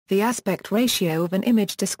The aspect ratio of an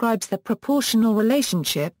image describes the proportional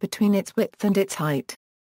relationship between its width and its height.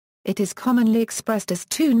 It is commonly expressed as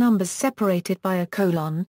two numbers separated by a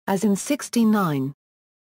colon, as in 16:9.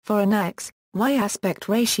 For an x, y aspect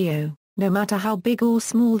ratio, no matter how big or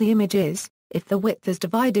small the image is, if the width is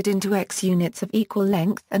divided into x units of equal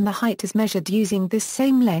length and the height is measured using this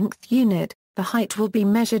same length unit, the height will be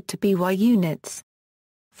measured to be y units.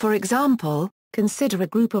 For example, consider a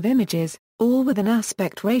group of images, all with an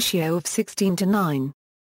aspect ratio of 16:9.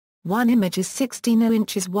 One image is 16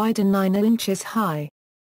 inches wide and 9 inches high.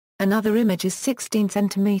 Another image is 16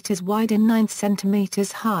 centimeters wide and 9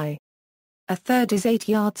 centimeters high. A third is 8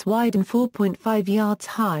 yards wide and 4.5 yards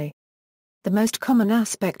high. The most common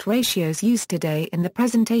aspect ratios used today in the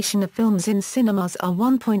presentation of films in cinemas are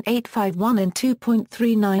 1.851 and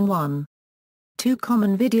 2.391. Two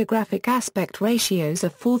common videographic aspect ratios are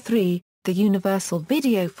 4:3, the universal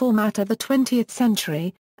video format of the 20th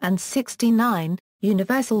century, and 16:9,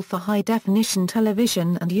 universal for high-definition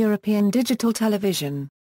television and European digital television.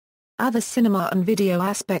 Other cinema and video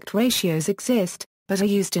aspect ratios exist, but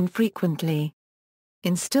are used infrequently.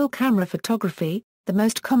 In still camera photography, the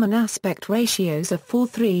most common aspect ratios are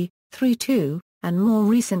 4:3, 3:2, and more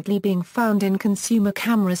recently being found in consumer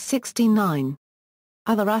cameras 16:9.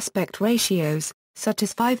 Other aspect ratios, such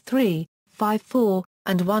as 5:3, 5:4,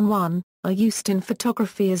 and 1:1, are used in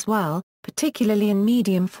photography as well, particularly in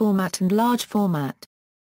medium format and large format.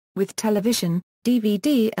 With television,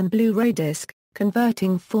 DVD and Blu-ray disc,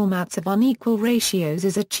 converting formats of unequal ratios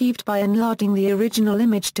is achieved by enlarging the original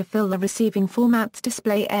image to fill the receiving format's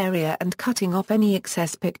display area and cutting off any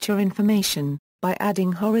excess picture information, by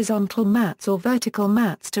adding horizontal mats or vertical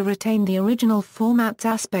mats to retain the original format's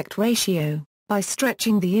aspect ratio, by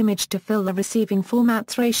stretching the image to fill the receiving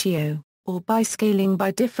format's ratio, or by scaling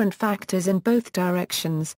by different factors in both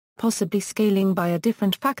directions, possibly scaling by a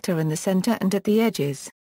different factor in the center and at the edges.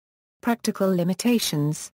 Practical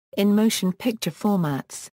limitations. In motion picture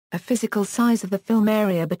formats, a physical size of the film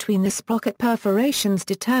area between the sprocket perforations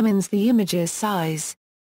determines the image's size.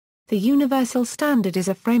 The universal standard is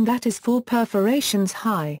a frame that is 4 perforations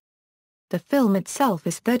high. The film itself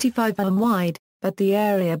is 35 mm wide, but the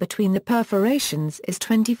area between the perforations is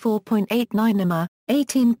 24.89 mm,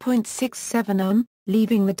 18.67 mm,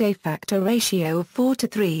 leaving the de facto ratio of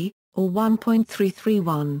 4:3, or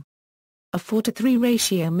 1.331. A 4:3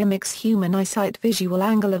 ratio mimics human eyesight visual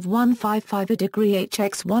angle of 155 a degree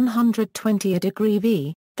hx 120 a degree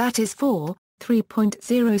v, that is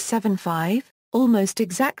 3.075, almost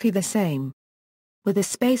exactly the same. With a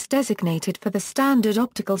space designated for the standard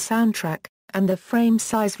optical soundtrack, and the frame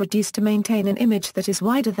size reduced to maintain an image that is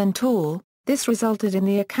wider than tall, this resulted in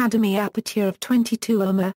the Academy aperture of 22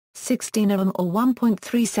 mm, 16 mm or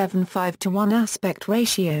 1.375 to 1 aspect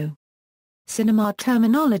ratio. Cinema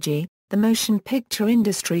terminology. The motion picture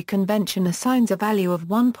industry convention assigns a value of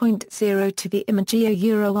 1.0 to the image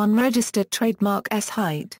Euro unregistered trademark S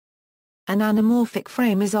height. An anamorphic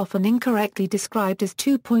frame is often incorrectly described as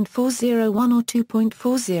 2.401 or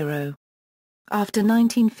 2.40. After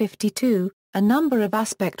 1952, a number of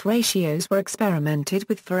aspect ratios were experimented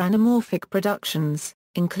with for anamorphic productions,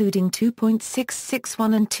 including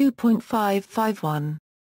 2.661 and 2.551.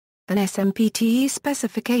 An SMPTE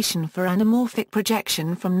specification for anamorphic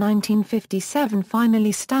projection from 1957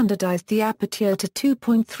 finally standardized the aperture to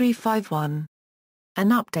 2.351. An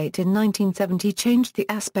update in 1970 changed the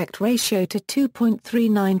aspect ratio to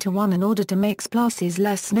 2.39 to 1 in order to make splashes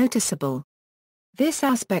less noticeable. This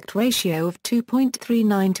aspect ratio of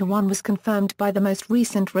 2.39 to 1 was confirmed by the most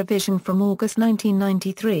recent revision from August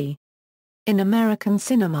 1993. In American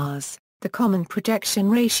cinemas, the common projection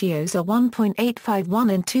ratios are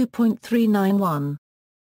 1.851 and 2.391.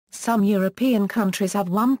 Some European countries have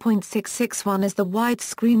 1.661 as the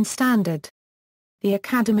widescreen standard. The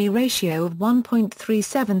Academy ratio of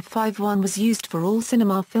 1.3751 was used for all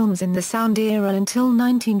cinema films in the sound era until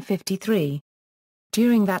 1953.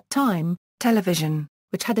 During that time, television,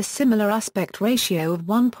 which had a similar aspect ratio of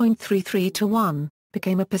 1.33 to 1,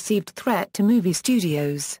 became a perceived threat to movie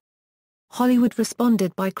studios. Hollywood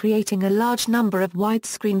responded by creating a large number of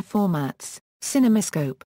widescreen formats,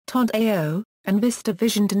 CinemaScope, Todd AO, and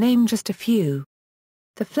VistaVision to name just a few.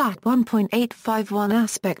 The flat 1.851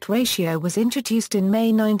 aspect ratio was introduced in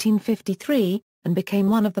May 1953, and became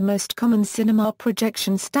one of the most common cinema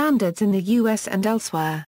projection standards in the US and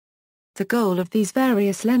elsewhere. The goal of these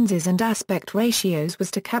various lenses and aspect ratios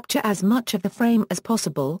was to capture as much of the frame as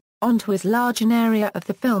possible, onto as large an area of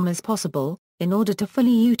the film as possible, in order to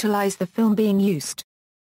fully utilize the film being used.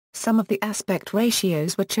 Some of the aspect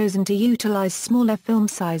ratios were chosen to utilize smaller film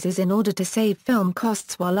sizes in order to save film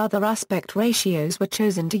costs, while other aspect ratios were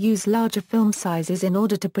chosen to use larger film sizes in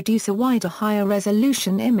order to produce a wider, higher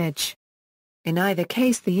resolution image. In either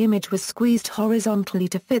case, the image was squeezed horizontally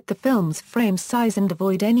to fit the film's frame size and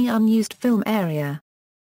avoid any unused film area.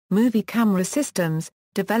 Movie camera systems.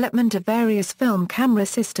 Development of various film camera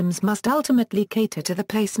systems must ultimately cater to the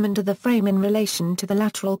placement of the frame in relation to the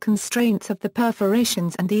lateral constraints of the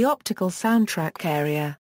perforations and the optical soundtrack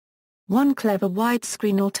area. One clever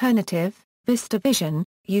widescreen alternative, VistaVision,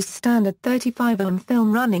 used standard 35mm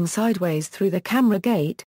film running sideways through the camera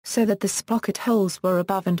gate, so that the sprocket holes were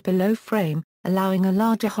above and below frame, allowing a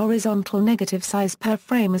larger horizontal negative size per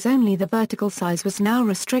frame, as only the vertical size was now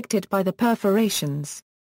restricted by the perforations.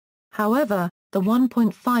 However, the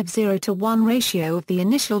 1.50:1 ratio of the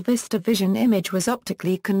initial VistaVision image was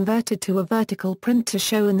optically converted to a vertical print to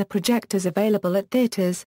show in the projectors available at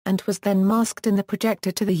theaters, and was then masked in the projector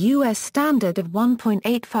to the US standard of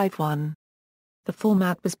 1.851. The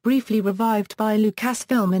format was briefly revived by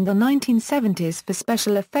Lucasfilm in the 1970s for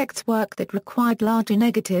special effects work that required larger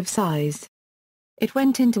negative size. It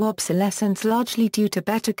went into obsolescence largely due to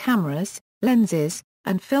better cameras, lenses,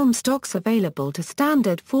 and film stocks available to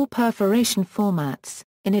standard 4-perforation formats,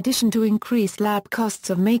 in addition to increased lab costs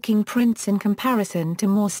of making prints in comparison to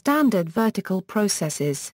more standard vertical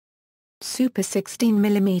processes. Super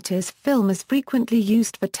 16mm film is frequently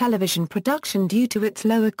used for television production due to its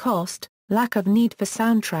lower cost, lack of need for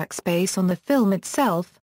soundtrack space on the film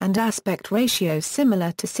itself, and aspect ratio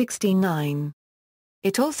similar to 16:9.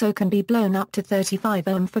 It also can be blown up to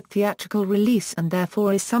 35mm for theatrical release and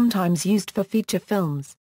therefore is sometimes used for feature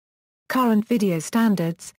films. Current video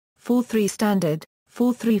standards, 4:3 standard,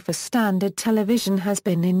 4:3 for standard television has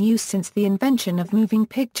been in use since the invention of moving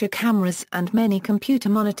picture cameras, and many computer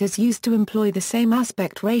monitors used to employ the same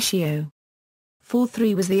aspect ratio.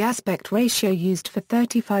 4:3 was the aspect ratio used for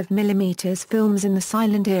 35mm films in the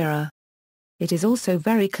silent era. It is also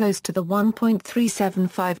very close to the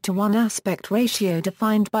 1.375:1 aspect ratio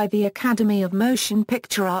defined by the Academy of Motion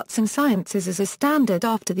Picture Arts and Sciences as a standard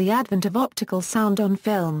after the advent of optical sound on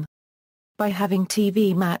film. By having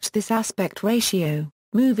TV match this aspect ratio,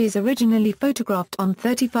 movies originally photographed on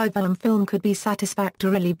 35mm film could be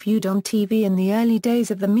satisfactorily viewed on TV in the early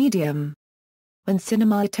days of the medium. When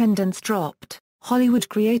cinema attendance dropped, Hollywood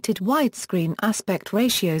created widescreen aspect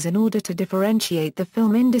ratios in order to differentiate the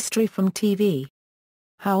film industry from TV.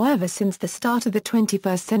 However, since the start of the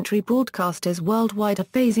 21st century, broadcasters worldwide are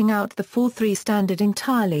phasing out the 4:3 standard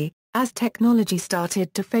entirely, as technology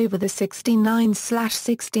started to favor the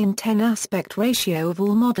 16:9/16:10 aspect ratio of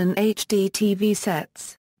all modern HD TV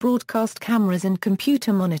sets, broadcast cameras and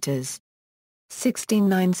computer monitors.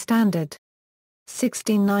 16:9 standard.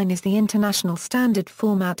 16:9 is the international standard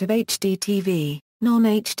format of HD TV,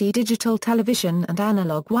 non-HD digital television and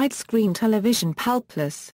analog widescreen television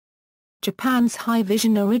pulpless. Japan's High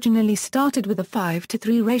Vision originally started with a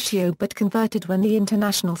 5:3 ratio but converted when the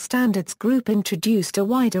International Standards Group introduced a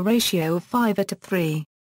wider ratio of 5:3.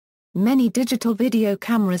 Many digital video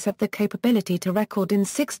cameras have the capability to record in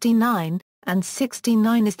 16:9, and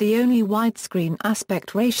 16:9 is the only widescreen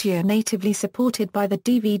aspect ratio natively supported by the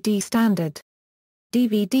DVD standard.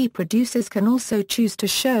 DVD producers can also choose to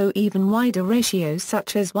show even wider ratios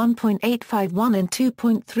such as 1.851 and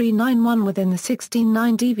 2.391 within the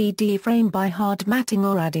 16:9 DVD frame by hard matting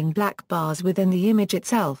or adding black bars within the image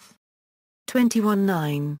itself.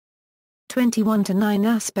 21:9. 21:9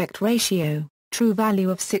 aspect ratio, true value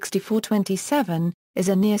of 64:27, is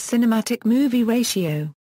a near cinematic movie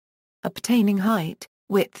ratio. Obtaining height,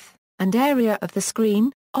 width, and area of the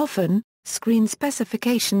screen, often, screen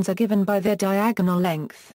specifications are given by their diagonal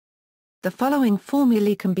length. The following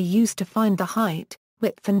formulae can be used to find the height,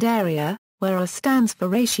 width and area, where R stands for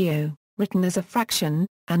ratio, written as a fraction,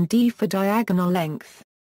 and D for diagonal length.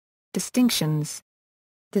 Distinctions.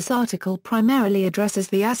 This article primarily addresses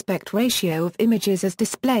the aspect ratio of images as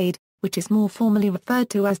displayed, which is more formally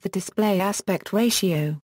referred to as the display aspect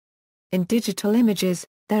ratio. In digital images,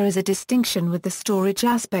 there is a distinction with the storage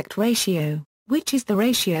aspect ratio, which is the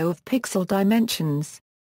ratio of pixel dimensions.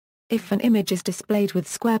 If an image is displayed with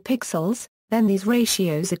square pixels, then these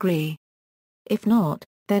ratios agree. If not,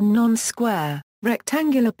 then non-square,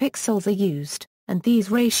 rectangular pixels are used, and these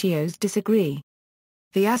ratios disagree.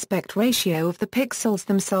 The aspect ratio of the pixels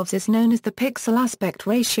themselves is known as the pixel aspect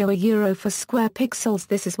ratio (euro) for square pixels.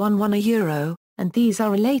 This is 1:1 euro, and these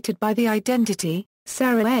are related by the identity,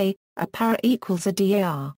 SAR a para equals a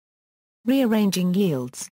DAR. Rearranging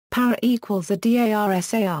yields, para equals a DAR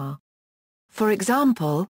SAR. For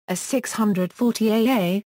example, a 640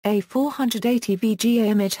 AA, A 480 VGA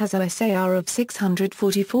image has a SAR of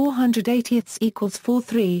 640 480ths equals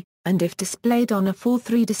 43, and if displayed on a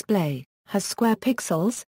 4:3 display, has square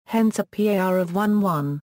pixels, hence a PAR of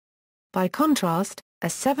 11. By contrast, a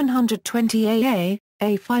 720 AA,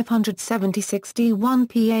 a 576 D1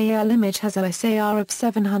 PAL image has a SAR of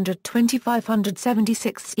 720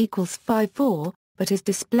 576 equals 54, but is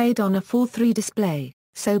displayed on a 4:3 display,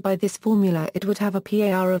 so by this formula it would have a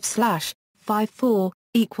PAR of /54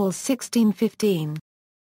 equals 1615.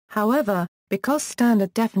 However, because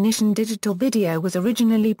standard definition digital video was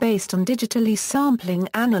originally based on digitally sampling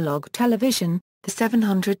analog television, the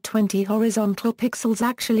 720 horizontal pixels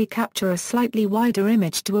actually capture a slightly wider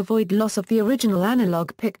image to avoid loss of the original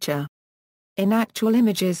analog picture. In actual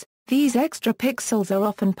images, these extra pixels are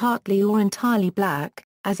often partly or entirely black,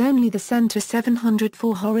 as only the center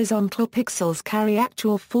 704 horizontal pixels carry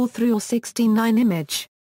actual 4:3 or 16:9 image.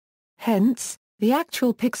 Hence, the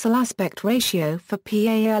actual pixel aspect ratio for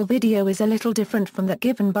PAL video is a little different from that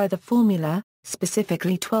given by the formula,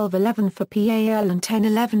 specifically 12:11 for PAL and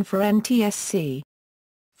 10:11 for NTSC.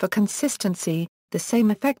 For consistency, the same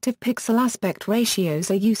effective pixel aspect ratios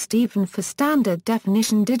are used even for standard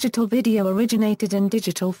definition digital video originated in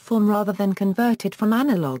digital form rather than converted from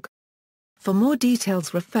analog. For more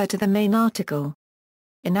details refer to the main article.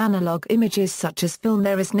 In analog images such as film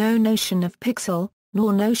there is no notion of pixel,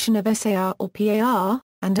 nor notion of SAR or PAR,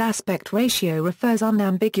 and aspect ratio refers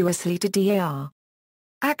unambiguously to DAR.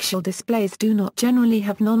 Actual displays do not generally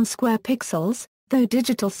have non-square pixels, though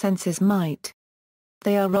digital sensors might.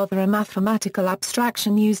 They are rather a mathematical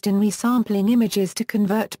abstraction used in resampling images to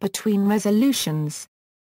convert between resolutions.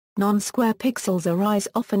 Non-square pixels arise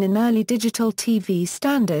often in early digital TV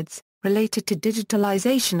standards, related to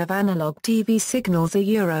digitalization of analog TV signals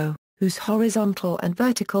whose horizontal and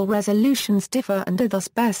vertical resolutions differ and are thus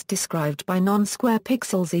best described by non-square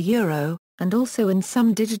pixels and also in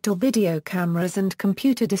some digital video cameras and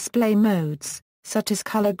computer display modes, such as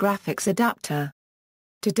color graphics adapter.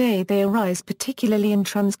 Today they arise particularly in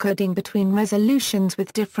transcoding between resolutions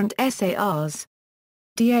with different SARs.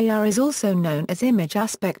 DAR is also known as image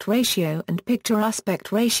aspect ratio and picture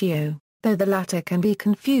aspect ratio, though the latter can be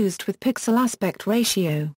confused with pixel aspect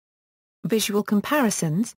ratio. Visual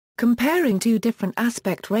comparisons, comparing two different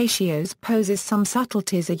aspect ratios poses some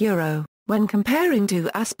subtleties. When comparing two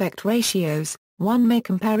aspect ratios, one may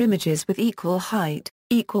compare images with equal height,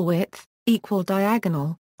 equal width, equal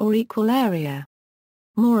diagonal, or equal area.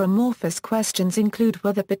 More amorphous questions include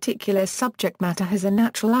whether particular subject matter has a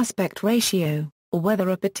natural aspect ratio, or whether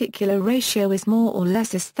a particular ratio is more or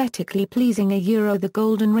less aesthetically pleasing. The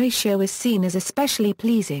golden ratio is seen as especially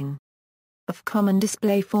pleasing. Of common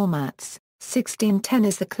display formats, 16:10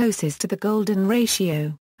 is the closest to the golden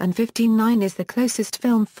ratio, and 15:9 is the closest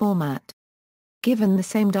film format. Given the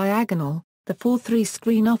same diagonal, the 4:3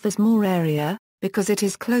 screen offers more area, because it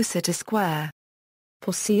is closer to square.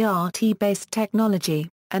 For CRT-based technology,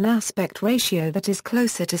 an aspect ratio that is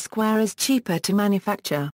closer to square is cheaper to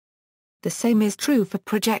manufacture. The same is true for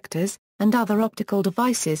projectors, and other optical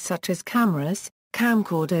devices such as cameras,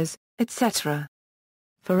 camcorders, etc.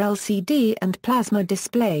 For LCD and plasma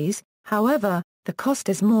displays, however, the cost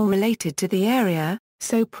is more related to the area,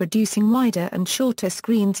 so producing wider and shorter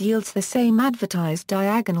screens yields the same advertised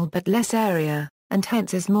diagonal but less area, and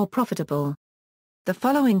hence is more profitable. The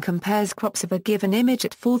following compares crops of a given image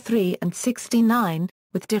at 4:3 and 16:9,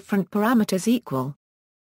 with different parameters equal.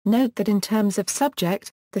 Note that in terms of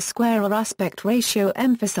subject, the square or aspect ratio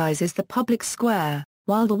emphasizes the public square,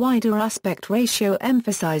 while the wider aspect ratio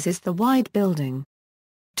emphasizes the wide building.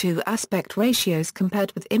 Two aspect ratios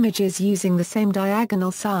compared with images using the same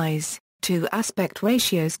diagonal size, two aspect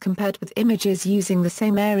ratios compared with images using the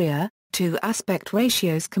same area, two aspect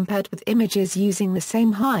ratios compared with images using the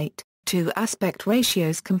same height, two aspect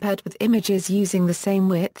ratios compared with images using the same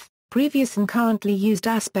width, previous and currently used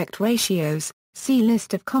aspect ratios. See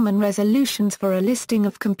list of common resolutions for a listing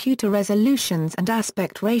of computer resolutions and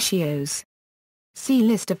aspect ratios. See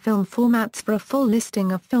list of film formats for a full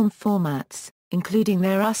listing of film formats, including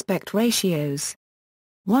their aspect ratios.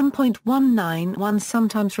 1.191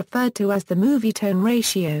 sometimes referred to as the movie tone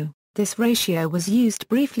ratio. This ratio was used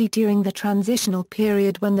briefly during the transitional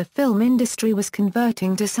period when the film industry was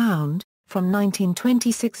converting to sound, from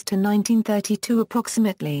 1926 to 1932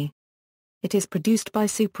 approximately. It is produced by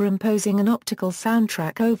superimposing an optical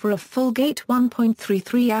soundtrack over a full gate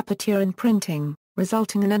 1.33 aperture and printing,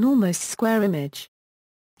 resulting in an almost square image.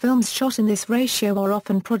 Films shot in this ratio are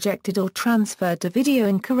often projected or transferred to video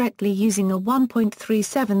incorrectly using a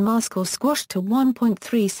 1.37 mask or squashed to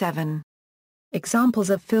 1.37. Examples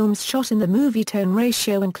of films shot in the movie tone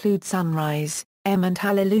ratio include Sunrise, M and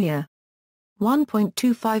Hallelujah.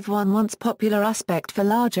 1.251 Once popular aspect for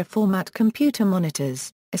larger format computer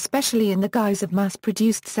monitors, especially in the guise of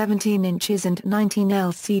mass-produced 17 inches and 19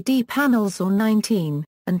 LCD panels or 19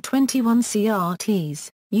 and 21 CRTs,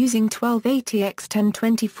 using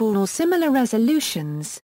 1280x1024 or similar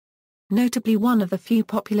resolutions. Notably, one of the few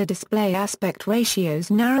popular display aspect ratios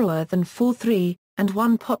narrower than 4:3, and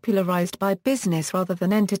one popularized by business rather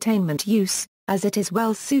than entertainment use, as it is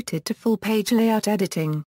well suited to full-page layout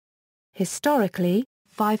editing. Historically,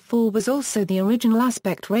 5:4 was also the original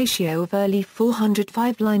aspect ratio of early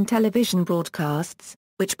 405-line television broadcasts,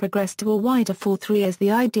 which progressed to a wider 4:3 as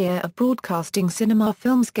the idea of broadcasting cinema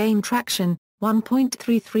films gained traction.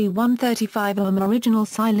 1.33135 original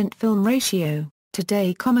silent film ratio,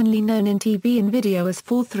 today commonly known in TV and video as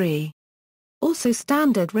 4:3. Also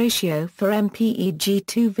standard ratio for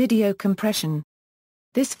MPEG-2 video compression.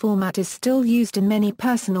 This format is still used in many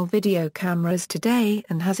personal video cameras today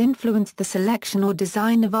and has influenced the selection or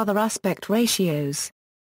design of other aspect ratios.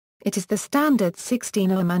 It is the standard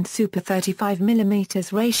 16:1 and Super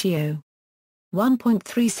 35mm ratio.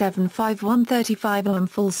 1.375:135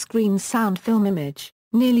 full-screen sound film image,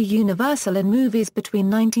 nearly universal in movies between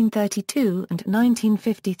 1932 and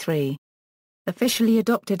 1953. Officially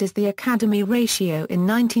adopted as the Academy ratio in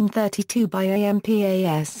 1932 by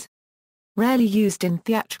AMPAS. Rarely used in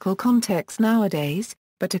theatrical context nowadays,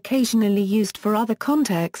 but occasionally used for other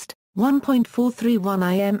context, 1.431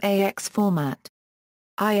 IMAX format.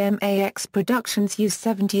 IMAX productions use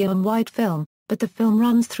 70mm wide film, but the film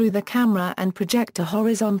runs through the camera and projector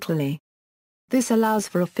horizontally. This allows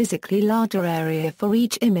for a physically larger area for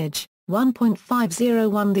each image.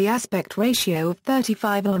 1.501 The aspect ratio of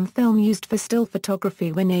 35mm film used for still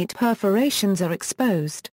photography when 8 perforations are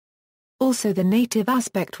exposed. Also the native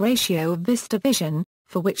aspect ratio of VistaVision,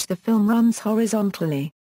 for which the film runs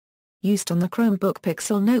horizontally. Used on the Chromebook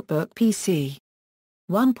Pixel Notebook PC.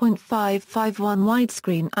 1.551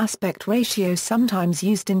 Widescreen aspect ratio, sometimes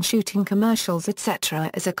used in shooting commercials etc.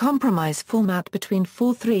 as a compromise format between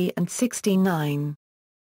 4:3 and 16:9.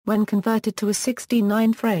 When converted to a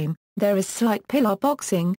 16:9 frame, there is slight pillar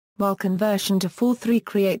boxing, while conversion to 4:3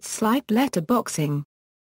 creates slight letter boxing.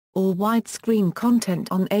 All widescreen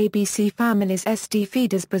content on ABC Family's SD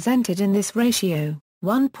feed is presented in this ratio.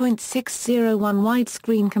 1.601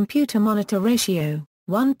 Widescreen computer monitor ratio,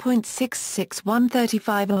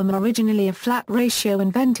 1.66135 originally a flat ratio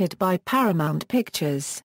invented by Paramount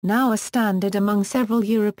Pictures, now a standard among several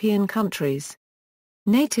European countries.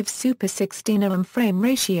 Native Super 16:1 frame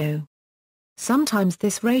ratio. Sometimes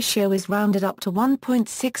this ratio is rounded up to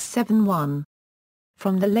 1.671.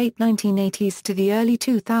 From the late 1980s to the early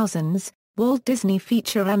 2000s, Walt Disney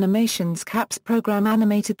Feature Animation's CAPS program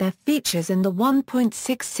animated their features in the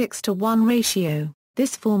 1.66:1 ratio.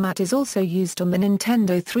 This format is also used on the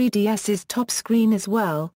Nintendo 3DS's top screen as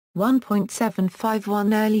well.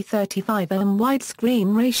 1.751 Early 35mm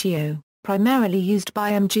widescreen ratio, primarily used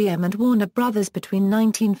by MGM and Warner Bros. Between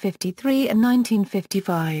 1953 and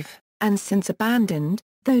 1955, and since abandoned,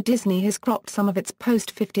 though Disney has cropped some of its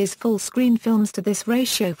post-50s full-screen films to this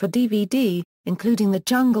ratio for DVD, including The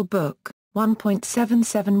Jungle Book.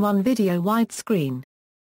 1.771 video widescreen.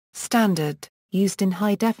 Standard, used in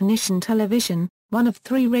high-definition television, one of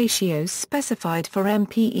 3 ratios specified for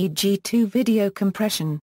MPEG-2 video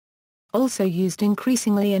compression. Also used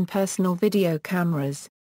increasingly in personal video cameras.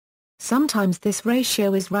 Sometimes this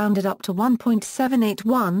ratio is rounded up to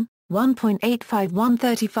 1.781,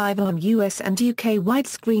 1.85135 on US and UK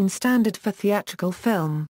widescreen standard for theatrical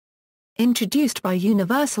film. Introduced by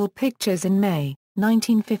Universal Pictures in May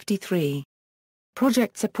 1953.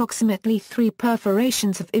 Projects approximately 3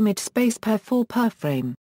 perforations of image space per 4 per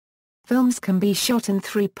frame. Films can be shot in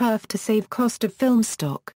 3 perf to save cost of film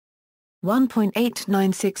stock.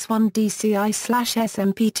 1.8961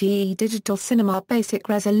 DCI/SMPTE Digital Cinema Basic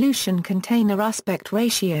Resolution Container Aspect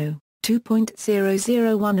Ratio,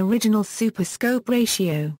 2.001 Original Super Scope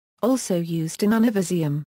Ratio, also used in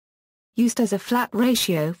Univision. Used as a flat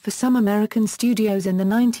ratio for some American studios in the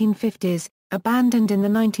 1950s, abandoned in the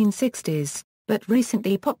 1960s, but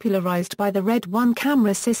recently popularized by the Red 1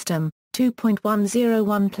 camera system.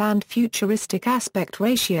 2.101 Planned Futuristic Aspect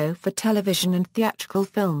Ratio for television and theatrical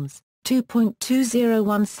films,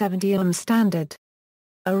 2.201 70mm Standard.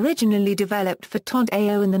 Originally developed for Todd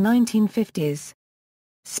AO in the 1950s.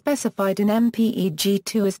 Specified in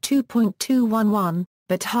MPEG-2 as 2.211,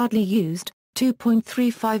 but hardly used,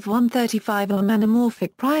 2.35135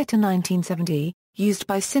 anamorphic prior to 1970, used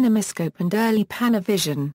by CinemaScope and early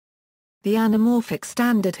Panavision. The anamorphic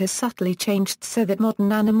standard has subtly changed so that modern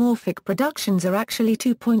anamorphic productions are actually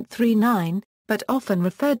 2.39, but often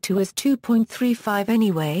referred to as 2.35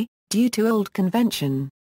 anyway, due to old convention.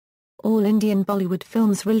 All Indian Bollywood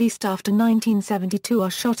films released after 1972 are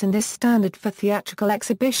shot in this standard for theatrical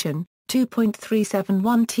exhibition.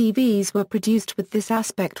 2.371 TVs were produced with this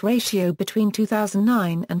aspect ratio between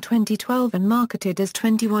 2009 and 2012 and marketed as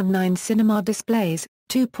 21:9 cinema displays.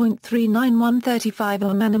 2.391 35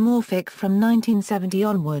 are anamorphic from 1970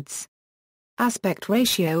 onwards. Aspect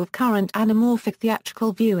ratio of current anamorphic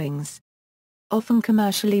theatrical viewings. Often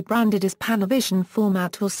commercially branded as Panavision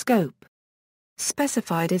format or scope.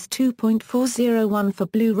 Specified as 2.401 for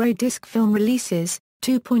Blu-ray disc film releases,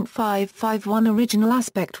 2.551 original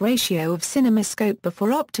aspect ratio of CinemaScope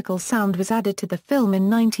before optical sound was added to the film in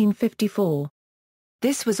 1954.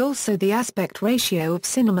 This was also the aspect ratio of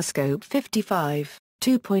CinemaScope 55,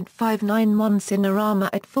 2.591 Cinerama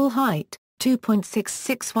at full height,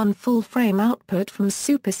 2.661 full-frame output from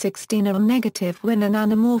Super 16 on negative when an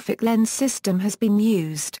anamorphic lens system has been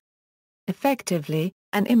used. Effectively,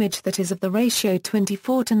 an image that is of the ratio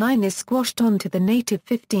 24:9 is squashed onto the native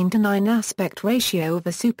 15:9 aspect ratio of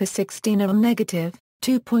a Super 16 on negative,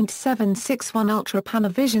 2.761 Ultra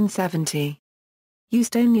Panavision 70.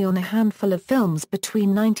 Used only on a handful of films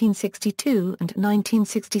between 1962 and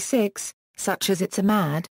 1966, such as It's a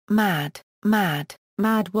Mad, Mad, Mad,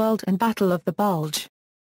 Mad World and Battle of the Bulge.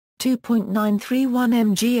 2.931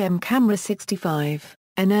 MGM Camera 65.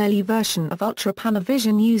 An early version of Ultra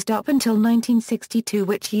Panavision used up until 1962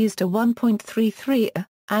 which used a 1.33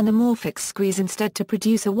 anamorphic squeeze instead to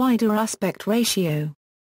produce a wider aspect ratio.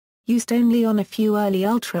 Used only on a few early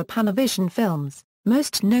Ultra Panavision films,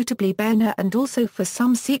 most notably Benhur and also for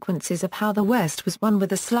some sequences of How the West Was Won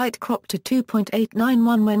with a slight crop to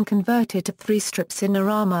 2.891 when converted to 3-strip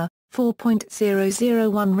Cinerama,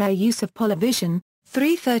 4.001 rare use of Polyvision,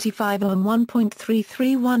 335 on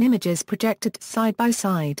 1.331 images projected side by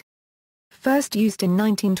side. First used in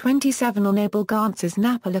 1927 on Abel Gantz's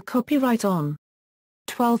Napala copyright on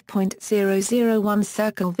 12.001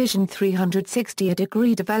 Circle Vision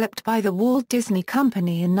 360° developed by the Walt Disney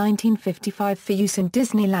Company in 1955 for use in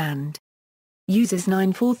Disneyland. Uses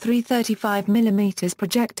 943 35mm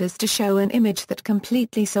projectors to show an image that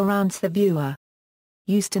completely surrounds the viewer.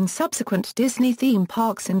 Used in subsequent Disney theme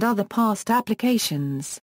parks and other past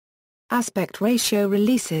applications. Aspect ratio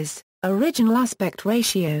releases. Original aspect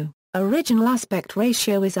ratio. Original aspect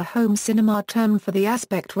ratio is a home cinema term for the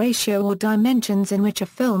aspect ratio or dimensions in which a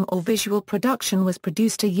film or visual production was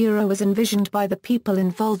produced as envisioned by the people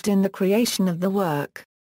involved in the creation of the work.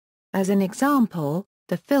 As an example,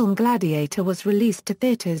 the film Gladiator was released to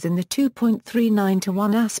theaters in the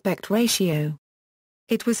 2.39:1 aspect ratio.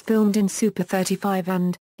 It was filmed in Super 35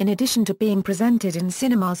 and, in addition to being presented in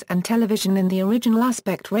cinemas and television in the original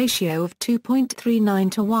aspect ratio of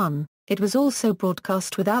 2.39:1, it was also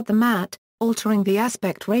broadcast without the matte, altering the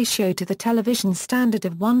aspect ratio to the television standard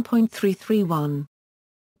of 1.331.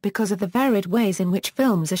 Because of the varied ways in which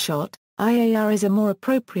films are shot, IAR is a more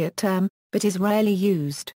appropriate term, but is rarely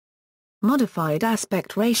used. Modified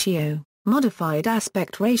aspect ratio. Modified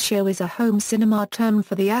aspect ratio is a home cinema term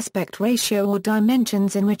for the aspect ratio or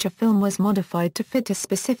dimensions in which a film was modified to fit a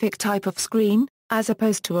specific type of screen, as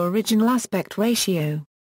opposed to original aspect ratio.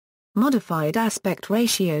 Modified aspect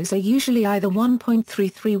ratios are usually either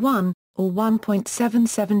 1.331, or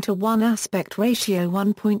 1.77:1 aspect ratio.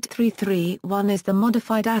 1.331 is the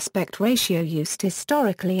modified aspect ratio used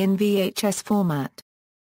historically in VHS format.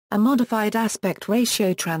 A modified aspect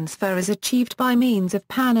ratio transfer is achieved by means of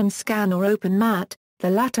pan and scan or open matte, the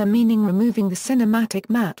latter meaning removing the cinematic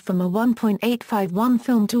matte from a 1.851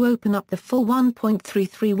 film to open up the full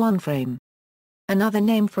 1.331 frame. Another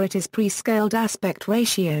name for it is pre-scaled aspect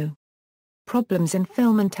ratio. Problems in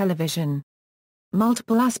film and television.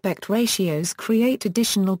 Multiple aspect ratios create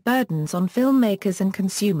additional burdens on filmmakers and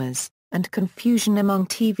consumers, and confusion among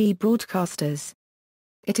TV broadcasters.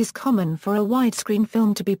 It is common for a widescreen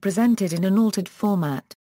film to be presented in an altered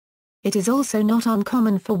format. It is also not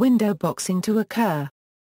uncommon for window boxing to occur.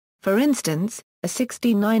 For instance, a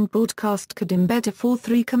 16:9 broadcast could embed a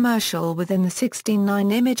 4:3 commercial within the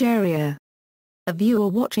 16:9 image area. A viewer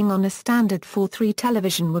watching on a standard 4:3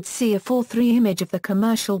 television would see a 4:3 image of the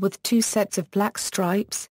commercial with two sets of black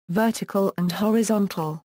stripes, vertical and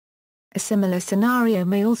horizontal. A similar scenario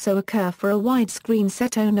may also occur for a widescreen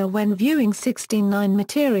set owner when viewing 16:9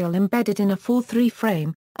 material embedded in a 4:3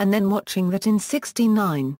 frame, and then watching that in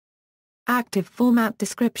 16:9. Active format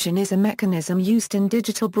description is a mechanism used in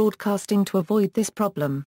digital broadcasting to avoid this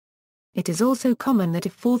problem. It is also common that a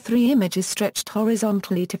 4:3 image is stretched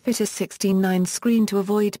horizontally to fit a 16:9 screen to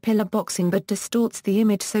avoid pillar boxing but distorts the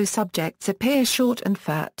image so subjects appear short and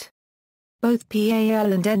fat. Both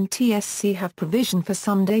PAL and NTSC have provision for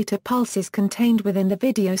some data pulses contained within the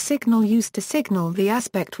video signal used to signal the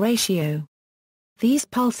aspect ratio. These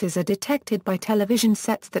pulses are detected by television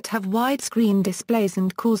sets that have widescreen displays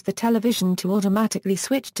and cause the television to automatically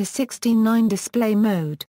switch to 16:9 display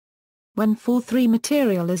mode. When 4:3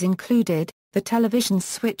 material is included, the television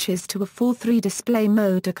switches to a 4:3 display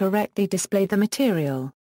mode to correctly display the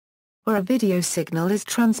material. Where a video signal is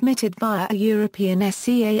transmitted via a European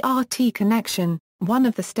SCART connection, one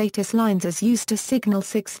of the status lines is used to signal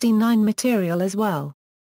 16:9 material as well.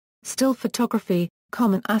 Still photography.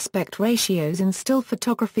 Common aspect ratios in still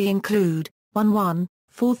photography include 1:1,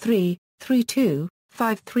 4:3, 3:2,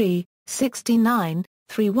 5:3, 16:9,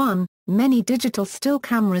 3:1. Many digital still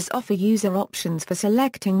cameras offer user options for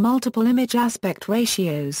selecting multiple image aspect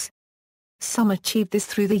ratios. Some achieve this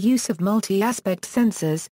through the use of multi-aspect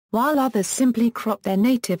sensors, while others simply crop their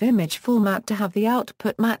native image format to have the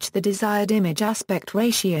output match the desired image aspect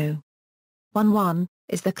ratio. 1:1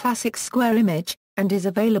 is the classic square image, and is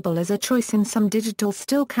available as a choice in some digital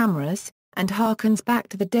still cameras, and harkens back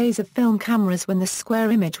to the days of film cameras when the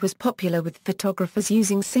square image was popular with photographers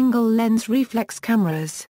using single-lens reflex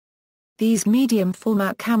cameras. These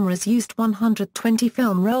medium-format cameras used 120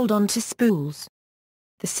 film rolled onto spools.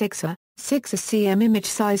 The 6 cm image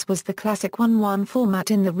size was the classic 1:1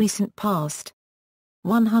 format in the recent past.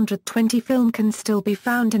 120 film can still be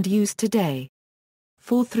found and used today.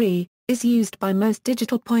 4:3 is used by most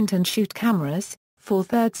digital point-and-shoot cameras,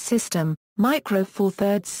 4/3 system, micro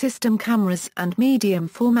 4/3 system cameras and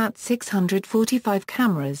medium-format 645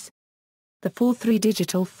 cameras. The 4:3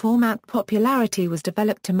 digital format popularity was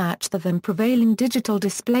developed to match the then prevailing digital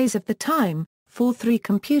displays of the time, 4:3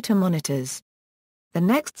 computer monitors. The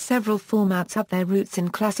next several formats have their roots in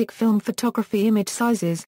classic film photography image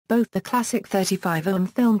sizes, both the classic 35mm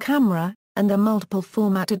film camera, and the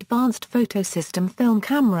multiple-format advanced photosystem film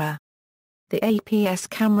camera. The APS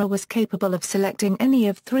camera was capable of selecting any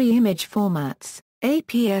of 3 image formats,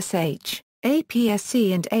 APS-H,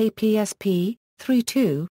 APS-C and APS-P.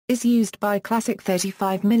 3:2 is used by classic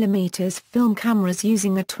 35mm film cameras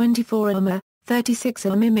using a 24mm,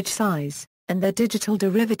 36mm image size, and their digital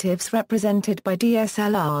derivatives represented by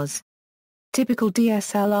DSLRs. Typical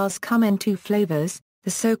DSLRs come in 2 flavors,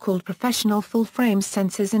 the so-called professional full-frame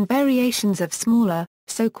sensors and variations of smaller,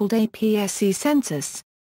 so-called APS-C sensors.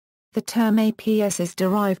 The term APS is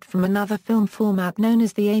derived from another film format known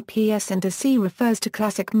as the APS, and a C refers to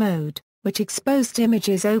classic mode, which exposed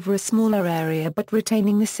images over a smaller area but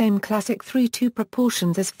retaining the same classic 3:2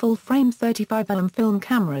 proportions as full-frame 35mm film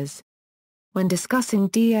cameras. When discussing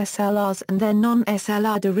DSLRs and their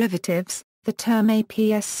non-SLR derivatives, the term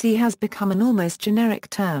APS-C has become an almost generic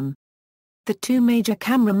term. The 2 major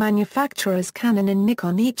camera manufacturers Canon and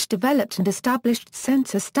Nikon each developed and established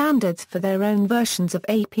sensor standards for their own versions of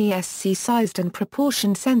APS-C sized and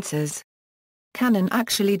proportioned sensors. Canon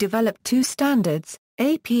actually developed 2 standards,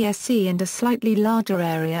 APS-C and a slightly larger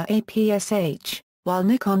area APS-H, while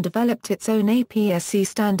Nikon developed its own APS-C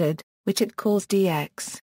standard, which it calls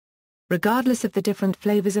DX. Regardless of the different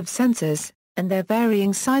flavors of sensors, and their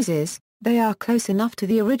varying sizes, they are close enough to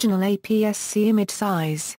the original APS-C image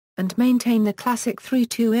size, and maintain the classic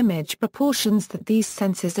 3:2 image proportions that these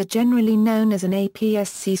sensors are generally known as an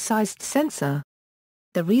APS-C sized sensor.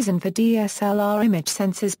 The reason for DSLR image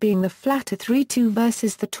sensors being the flatter 3:2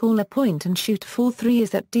 versus the taller point-and-shoot 4:3 is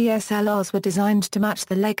that DSLRs were designed to match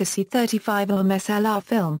the legacy 35mm SLR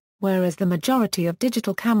film, whereas the majority of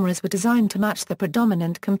digital cameras were designed to match the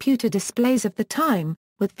predominant computer displays of the time,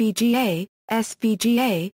 with VGA,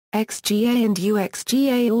 SVGA, XGA and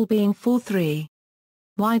UXGA all being 4:3.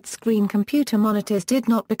 Widescreen computer monitors did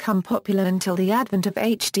not become popular until the advent of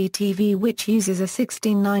HD TV, which uses a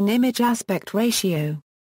 16:9 image aspect ratio.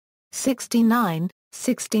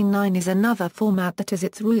 16:9 is another format that has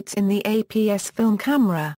its roots in the APS film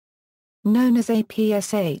camera. Known as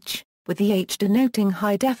APS-H, with the H denoting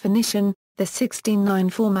high definition, the 16:9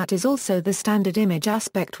 format is also the standard image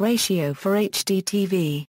aspect ratio for HD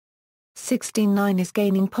TV. 16:9 is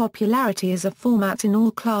gaining popularity as a format in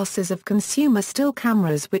all classes of consumer still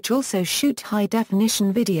cameras which also shoot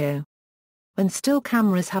high-definition video. When still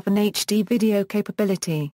cameras have an HD video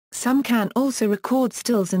capability, some can also record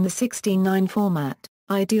stills in the 16:9 format,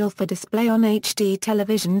 ideal for display on HD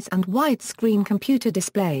televisions and widescreen computer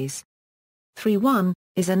displays. 3:1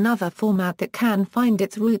 is another format that can find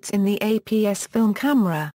its roots in the APS film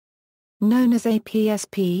camera. Known as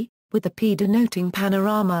APS-P, with the P denoting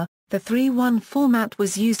panorama, the 3:1 format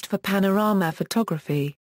was used for panorama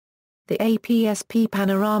photography. The APS-P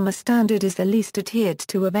panorama standard is the least adhered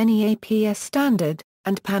to of any APS standard,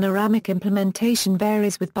 and panoramic implementation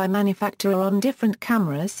varies by manufacturer on different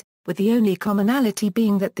cameras, with the only commonality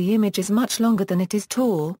being that the image is much longer than it is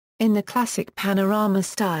tall, in the classic panorama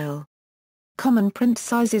style. Common print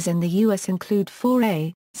sizes in the US include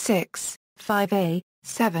 4A, 6, 5A,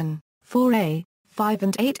 7, 4A, 5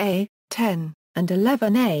 and 8A, 10, and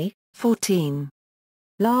 11A, 14.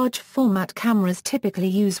 Large format cameras typically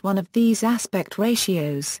use one of these aspect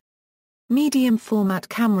ratios. Medium format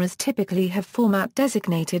cameras typically have format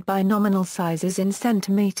designated by nominal sizes in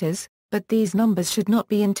centimeters, but these numbers should not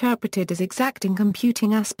be interpreted as exact in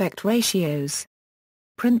computing aspect ratios.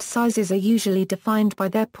 Print sizes are usually defined by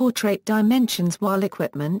their portrait dimensions while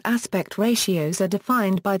equipment aspect ratios are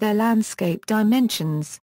defined by their landscape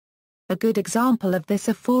dimensions. A good example of this,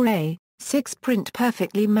 a 4A/6 print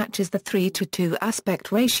perfectly matches the 3:2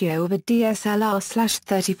 aspect ratio of a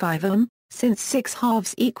DSLR/35mm, since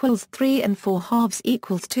 6/2 equals 3 and 4/2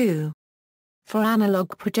 equals 2. For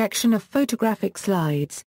analog projection of photographic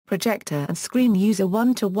slides, projector and screen use a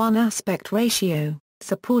 1:1 aspect ratio,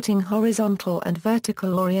 supporting horizontal and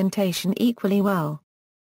vertical orientation equally well.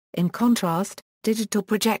 In contrast, digital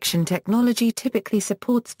projection technology typically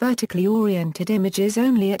supports vertically oriented images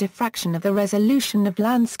only at a fraction of the resolution of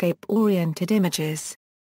landscape-oriented images.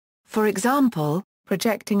 For example,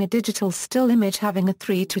 projecting a digital still image having a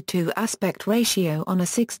 3:2 aspect ratio on a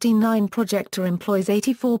 16:9 projector employs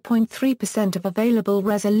 84.3% of available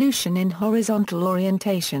resolution in horizontal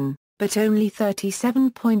orientation, but only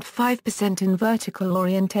 37.5% in vertical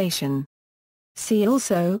orientation. See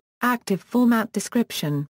also, active format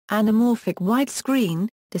description, anamorphic widescreen,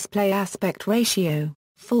 display aspect ratio,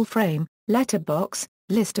 full frame, letterbox,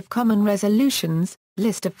 list of common resolutions,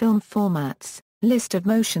 list of film formats, list of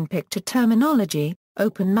motion picture terminology,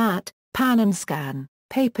 open matte, pan and scan,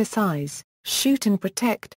 paper size, shoot and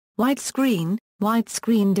protect, widescreen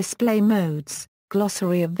display modes,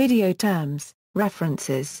 glossary of video terms,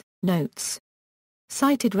 references, notes.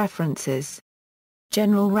 Cited references.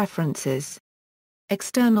 General references.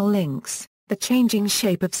 External links, The Changing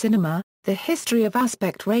Shape of Cinema, The History of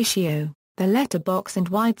Aspect Ratio, The Letterbox and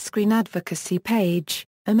Widescreen Advocacy page,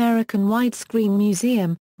 American Widescreen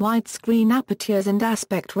Museum, Widescreen Apertures and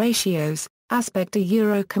Aspect Ratios, Aspect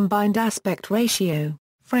a Combined Aspect Ratio,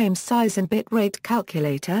 Frame Size and Bitrate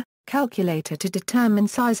Calculator, Calculator to determine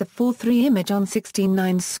size of 4:3 image on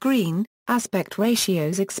 16:9 screen, Aspect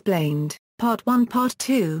Ratios Explained, Part 1 Part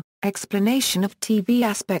 2, Explanation of TV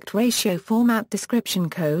Aspect Ratio Format Description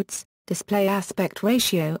Codes, Display Aspect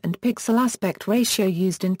Ratio and Pixel Aspect Ratio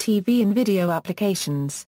used in TV and video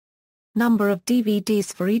applications. Number of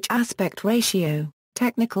DVDs for each aspect ratio,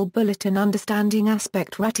 Technical Bulletin Understanding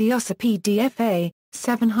Aspect Ratios PDFA,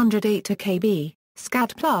 708 KB,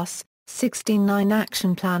 SCAD Plus, 16:9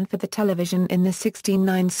 Action Plan for the television in the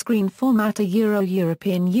 16:9 screen format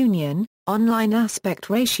European Union, Online Aspect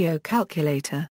Ratio Calculator.